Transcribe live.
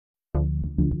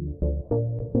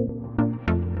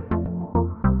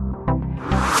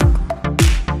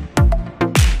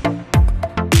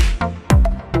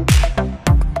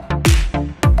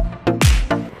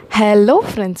Hello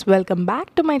friends, welcome back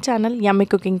to my channel Yummy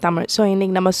Cooking Tamil. So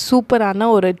இன்னைக்கு நம்ம சூப்பரான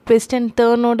ஒரு twist and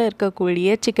turn ஓட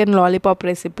இருக்கக்கூடிய chicken lollipop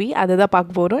recipe அதை தான்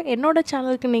பார்க்க போறோம். என்னோட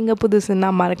சேனலுக்கு நீங்க புதுசுன்னா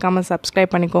மறக்காம subscribe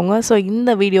பண்ணிக்கோங்க. So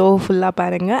இந்த வீடியோ ஃபுல்லா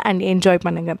பாருங்க and enjoy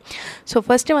பண்ணுங்க. So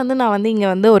first வந்து நான் வந்து இங்க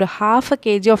வந்து ஒரு half a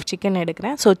kg of chicken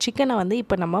எடுக்கிறேன். So chicken வந்து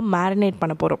இப்போ நம்ம marinate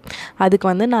பண்ண போறோம். அதுக்கு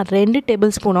வந்து நான் 2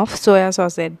 tablespoon of soya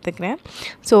sauce எடுத்துக்கிறேன்.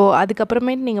 So அதுக்கு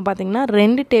அப்புறமே நீங்க பாத்தீங்கன்னா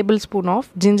 2 tablespoon of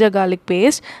ginger garlic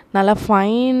paste நல்லா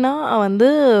fine வந்து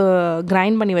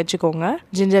grind பண்ணி வச்சுக்கோங்க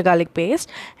ginger garlic paste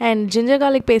and ginger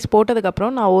garlic paste போட்டதுக்கு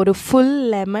அப்புறம் நான் ஒரு full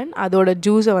lemon அதோட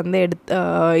ஜூஸை வந்து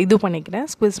இது பண்ணிக்கிறேன்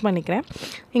squeeze பண்ணிக்கிறேன்.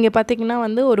 இங்க பாத்தீங்கன்னா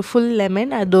வந்து ஒரு full lemon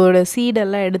அதோட seed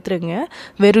எல்லாம் எடுத்துருங்க.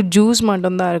 வெறும் ஜூஸ்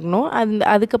மட்டும் தான் இருக்கணும்.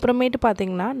 அதுக்கு அப்புறமேட்டு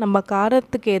பாத்தீங்கன்னா நம்ம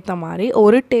காரத்துக்கு ஏத்த மாதிரி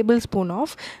ஒரு tablespoon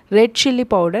of red chili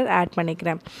powder add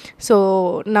பண்ணிக்கிறேன். ஸோ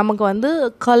நமக்கு வந்து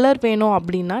கலர் வேணும்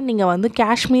அப்படின்னா நீங்கள் வந்து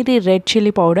Kashmiri red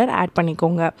chilli powder add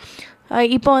பண்ணிக்கோங்க.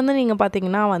 இப்போ வந்து நீங்கள்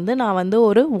பார்த்தீங்கன்னா வந்து நான் வந்து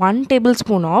ஒரு 1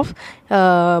 tablespoon ஆஃப்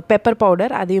பெப்பர்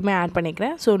பவுடர் அதையுமே ஆட்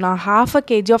பண்ணிக்கிறேன். ஸோ நான் half a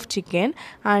kg of chicken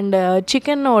and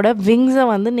சிக்கனோட விங்ஸை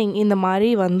வந்து நீங்கள் இந்த மாதிரி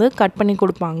வந்து கட் பண்ணி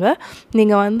கொடுப்பாங்க.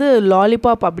 நீங்கள் வந்து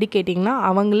லாலிபாப் அப்படி கேட்டிங்கன்னா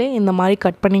அவங்களே இந்த மாதிரி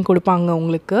கட் பண்ணி கொடுப்பாங்க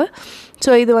உங்களுக்கு.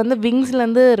 ஸோ இது வந்து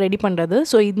விங்ஸ்லேருந்து ரெடி பண்ணுறது.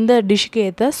 ஸோ இந்த டிஷ்ஷுக்கு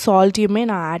ஏற்ற சால்ட்டையுமே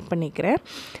நான் ஆட் பண்ணிக்கிறேன்.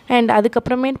 அண்ட்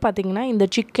அதுக்கப்புறமேட்டு பார்த்திங்கன்னா இந்த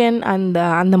சிக்கன்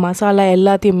அந்த மசாலா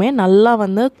எல்லாத்தையுமே நல்லா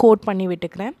வந்து கோட் பண்ணி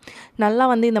விட்டுக்கிறேன். நல்லா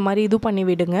வந்து இந்த மாதிரி இது பண்ணி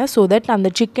விடுங்க. ஸோ தட் அந்த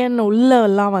சிக்கன்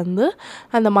உள்ளெல்லாம் வந்து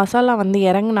அந்த மசாலா வந்து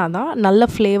இறங்கினா தான் நல்ல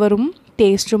ஃப்ளேவரும்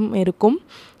டேஸ்ட்டும் இருக்கும்.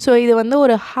 ஸோ இது வந்து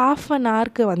ஒரு half an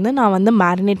hourக்கு வந்து நான் வந்து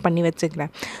மேரினேட் பண்ணி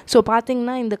வச்சுக்கிறேன். ஸோ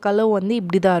பார்த்திங்கன்னா இந்த கலர் வந்து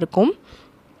இப்படி தான் இருக்கும்.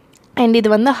 அண்ட் இது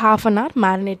வந்து half an hour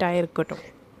marinate ஆகிருக்கட்டும்.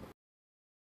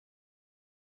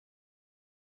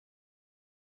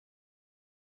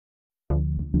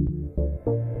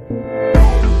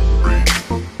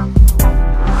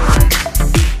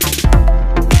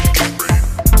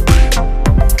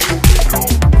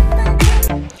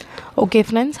 Okay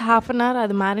friends, half an hour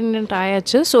அது மேரினேட்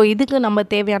ஆயாச்சு. ஸோ இதுக்கு நம்ம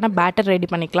தேவையான பேட்டர் ரெடி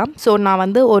பண்ணிக்கலாம். ஸோ நான்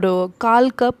வந்து ஒரு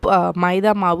 1/4 கப்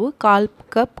மைதா மாவு, 1/4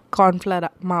 கப்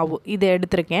கார்ன்ஃப்ளவர் மாவு இது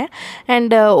எடுத்திருக்கேன்.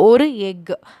 அண்டு ஒரு எக்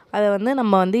அதை வந்து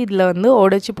நம்ம வந்து இதில் வந்து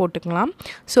உடைச்சி போட்டுக்கலாம்.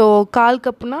 ஸோ 1/4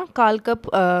 கப்னா 1/4 கப்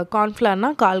கார்ன்ஃப்ளவர்னா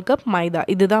 1/4 கப் மைதா,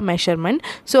 இதுதான் மெஷர்மெண்ட்.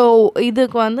 ஸோ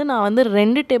இதுக்கு வந்து நான் வந்து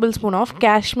 2 tablespoon of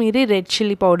Kashmiri red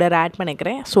chilli powder add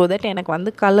பண்ணிக்கிறேன். ஸோ தட் எனக்கு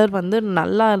வந்து கலர் வந்து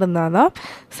நல்லா இருந்தால் தான்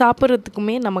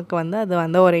சாப்பிட்றதுக்குமே நமக்கு வந்து அது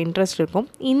வந்து ஒரு இன்ட்ரெஸ்ட் இருக்கும்.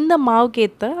 இந்த மாவுக்கு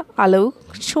ஏற்ற அளவு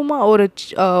சும்மா ஒரு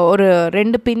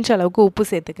 2 பிஞ்ச் அளவுக்கு உப்பு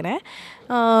சேர்த்துக்கிறேன்.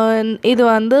 இது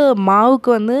வந்து மாவுக்கு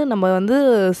வந்து நம்ம வந்து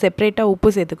செப்ரேட்டாக உப்பு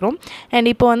சேர்த்துக்கிறோம். அண்ட்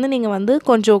இப்போ வந்து நீங்கள் வந்து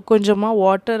கொஞ்சமாக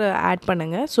வாட்டர் ஆட்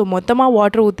பண்ணுங்கள். ஸோ மொத்தமாக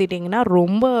வாட்டர் ஊற்றிட்டிங்கன்னா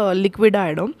ரொம்ப லிக்விட்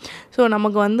ஆகிடும். ஸோ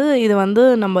நமக்கு வந்து இது வந்து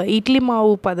நம்ம இட்லி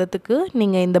மாவு பதத்துக்கு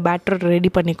நீங்கள் இந்த பேட்டர்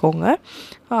ரெடி பண்ணிக்கோங்க.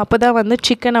 அப்போ தான் வந்து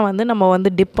சிக்கனை வந்து நம்ம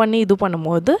வந்து டிப் பண்ணி இது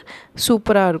பண்ணும்போது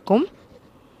சூப்பராக இருக்கும்.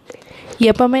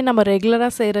 எப்போவுமே நம்ம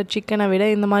ரெகுலராக செய்கிற சிக்கனை விட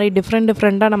இந்த மாதிரி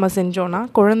டிஃப்ரெண்ட்டாக நம்ம செஞ்சோன்னா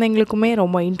குழந்தைங்களுக்குமே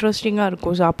ரொம்ப இன்ட்ரெஸ்டிங்காக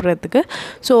இருக்கும் சாப்பிட்றதுக்கு.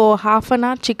 So half an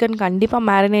hour chicken கண்டிப்பாக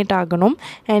மேரினேட் ஆகணும்.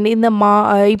 அண்ட் இந்த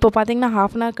இப்போ பார்த்திங்கன்னா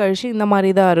half an hour கழிச்சு இந்த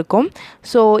மாதிரி தான் இருக்கும்.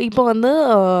 ஸோ இப்போ வந்து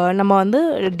நம்ம வந்து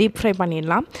டீப் ஃப்ரை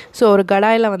பண்ணிடலாம். ஸோ ஒரு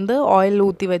கடாயில் வந்து ஆயில்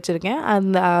ஊற்றி வச்சுருக்கேன்.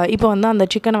 இப்போ வந்து அந்த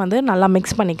சிக்கனை வந்து நல்லா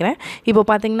மிக்ஸ் பண்ணிக்கிறேன். இப்போ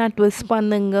பார்த்திங்கன்னா ட்விஸ்ட்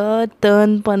பண்ணுங்கள்,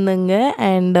 டர்ன் பண்ணுங்கள்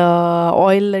அண்ட்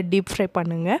ஆயிலில் டீப் ஃப்ரை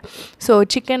பண்ணுங்கள். ஸோ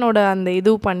சிக்கனோட அந்த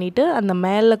இது பண்ணிவிட்டு அந்த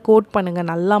மேலே கோட் பண்ணுங்கள்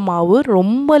நல்லா மாவு.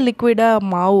 ரொம்ப லிக்விடாக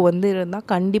மாவு வந்து இருந்தால்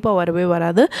கண்டிப்பாக வரவே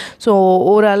வராது. ஸோ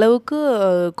ஓரளவுக்கு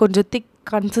கொஞ்சம் திக்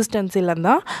கன்சிஸ்டன்சியில்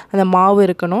தான் அந்த மாவு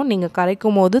இருக்கணும். நீங்கள்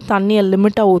கரைக்கும் போது தண்ணியை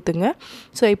லிமிட்டாக ஊற்றுங்க.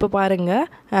 ஸோ இப்போ பாருங்கள்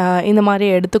இந்த மாதிரி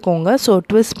எடுத்துக்கோங்க. ஸோ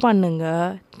ட்விஸ்ட் பண்ணுங்கள்,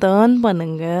 டர்ன்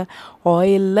பண்ணுங்கள்,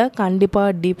 ஆயிலில்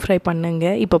கண்டிப்பாக டீப் ஃப்ரை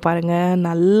பண்ணுங்கள். இப்போ பாருங்கள்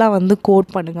நல்லா வந்து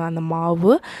கோட் பண்ணுங்கள் அந்த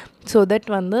மாவு. ஸோ தட்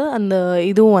வந்து அந்த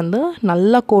இதுவும் வந்து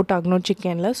நல்லா கோட் ஆகணும்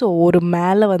சிக்கனில். ஸோ ஒரு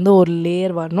மேலே வந்து ஒரு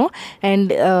லேயர் வரணும்.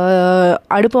 அண்ட்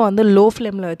அடுப்பை வந்து லோ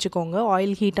ஃப்ளேமில் வச்சுக்கோங்க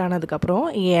ஆயில் ஹீட் ஆனதுக்கப்புறம்.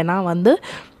 ஏன்னா வந்து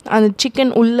அந்த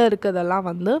சிக்கன் உள்ளே இருக்கிறதெல்லாம்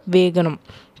வந்து வேகணும்.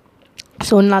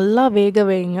 ஸோ நல்லா வேக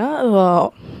வைங்க.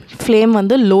 ஃப்ளேம்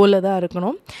வந்து லோவில் தான்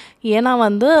இருக்கணும். ஏன்னா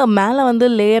வந்து மேலே வந்து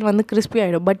லேயர் வந்து கிறிஸ்பி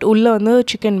ஆகிடும், பட் உள்ளே வந்து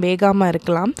சிக்கன் வேகாமல்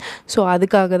இருக்கலாம். ஸோ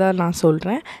அதுக்காக தான் நான்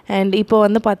சொல்கிறேன். அண்ட் இப்போ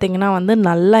வந்து பார்த்திங்கன்னா வந்து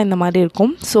நல்லா இந்த மாதிரி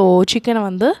இருக்கும். ஸோ சிக்கனை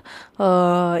வந்து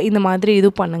இந்த மாதிரி இது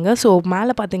பண்ணுங்கள். ஸோ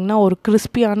மேலே பார்த்திங்கன்னா ஒரு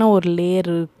கிறிஸ்பியான ஒரு லேயர்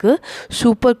இருக்குது.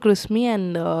 சூப்பர் கிறிஸ்பி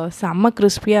அண்ட் செம்ம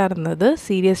கிறிஸ்பியாக இருந்தது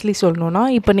சீரியஸ்லி சொல்லணுன்னா.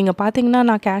 இப்போ நீங்கள் பார்த்திங்கன்னா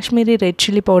நான் Kashmiri red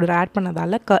chilli powder add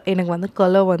பண்ணதால் எனக்கு வந்து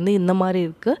கலர் வந்து இந்த மாதிரி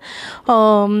இருக்குது.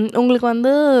 உங்களுக்கு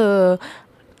வந்து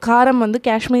காரம் வந்து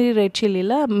காஷ்மீரி ரெட்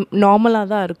சில்லியில் நார்மலாக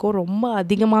தான் இருக்கும், ரொம்ப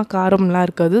அதிகமாக காரம்லாம்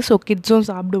இருக்காது. ஸோ கிட்ஸும்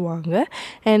சாப்பிடுவாங்க.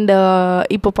 அண்ட்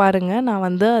இப்போ பாருங்கள், நான்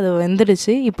வந்து அது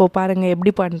வெந்துடுச்சு. இப்போ பாருங்கள்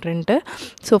எப்படி பண்ணுறேன்ட்டு.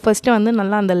 ஸோ ஃபஸ்ட்டு வந்து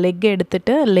நல்லா அந்த லெக்கை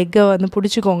எடுத்துகிட்டு லெக்கை வந்து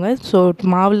பிடிச்சிக்கோங்க. ஸோ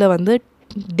மாவில் வந்து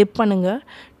டிப் பண்ணுங்கள்,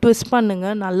 ட்விஸ்ட்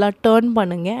பண்ணுங்கள், நல்லா டர்ன்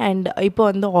பண்ணுங்கள். அண்ட் இப்போ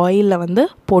வந்து ஆயிலில் வந்து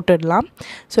போட்டுடலாம்.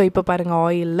 ஸோ இப்போ பாருங்கள்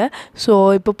ஆயிலில். ஸோ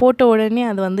இப்போ போட்ட உடனே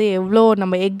அது வந்து எவ்வளோ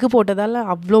நம்ம எக்கு போட்டதால்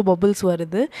அவ்வளோ பபுள்ஸ்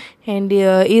வருது. அண்ட்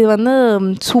இது வந்து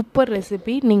சூப்பர்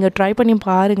ரெசிபி, நீங்கள் ட்ரை பண்ணி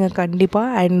பாருங்கள்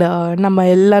கண்டிப்பாக. அண்ட் நம்ம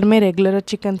எல்லாருமே ரெகுலராக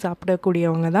சிக்கன்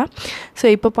சாப்பிடக்கூடியவங்க தான். ஸோ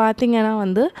இப்போ பார்த்திங்கன்னா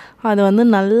வந்து அது வந்து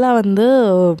நல்லா வந்து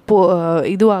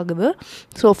இதுவாகுது.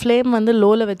 ஸோ ஃப்ளேம் வந்து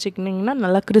லோவில் வச்சுக்கிட்டிங்கன்னா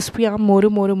நல்லா கிறிஸ்பியாக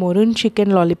மொறுன்னு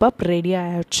சிக்கன் லாலிபாப் ரெடி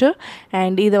ஆகிடுச்சு.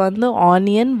 அண்ட் இதை வந்து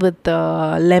ஆனியன் வித்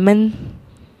லெமன்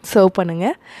சர்வ்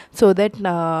பண்ணுங்கள். ஸோ தட்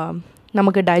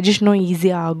நமக்கு டைஜஷனும்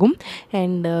ஈஸியாக ஆகும்.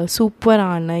 அண்ட்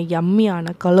சூப்பரான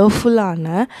யம்மியான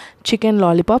கலர்ஃபுல்லான சிக்கன்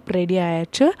லாலிபாப் ரெடி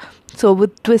ஆகிடுச்சு. So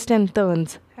with twist and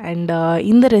turns. And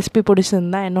இந்த ரெசிபி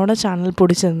பிடிச்சிருந்தா, என்னோடய சேனல்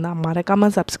பிடிச்சிருந்தா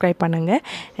மறக்காமல் சப்ஸ்கிரைப் பண்ணுங்கள்.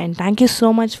 And thank you so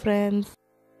much friends.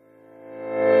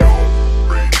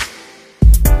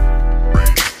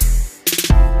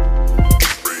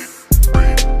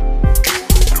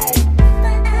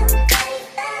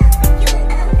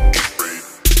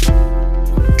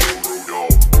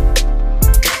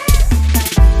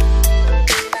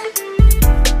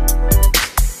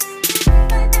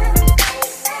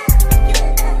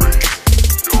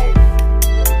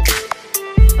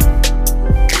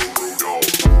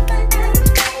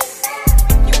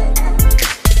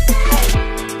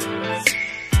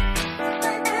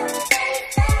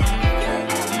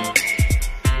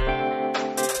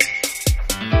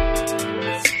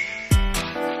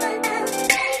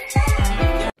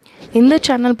 இந்த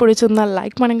சேனல் பிடிச்சிருந்தால்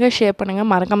லைக் பண்ணுங்கள், ஷேர் பண்ணுங்கள்,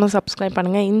 மறக்காமல் சப்ஸ்கிரைப்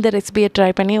பண்ணுங்கள். இந்த ரெசிபியை ட்ரை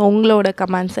பண்ணி உங்களோட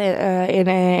கமெண்ட்ஸை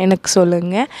எனக்கு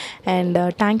சொல்லுங்கள். And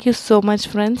thank you so much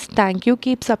friends. Thank you.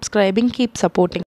 Keep subscribing, keep supporting.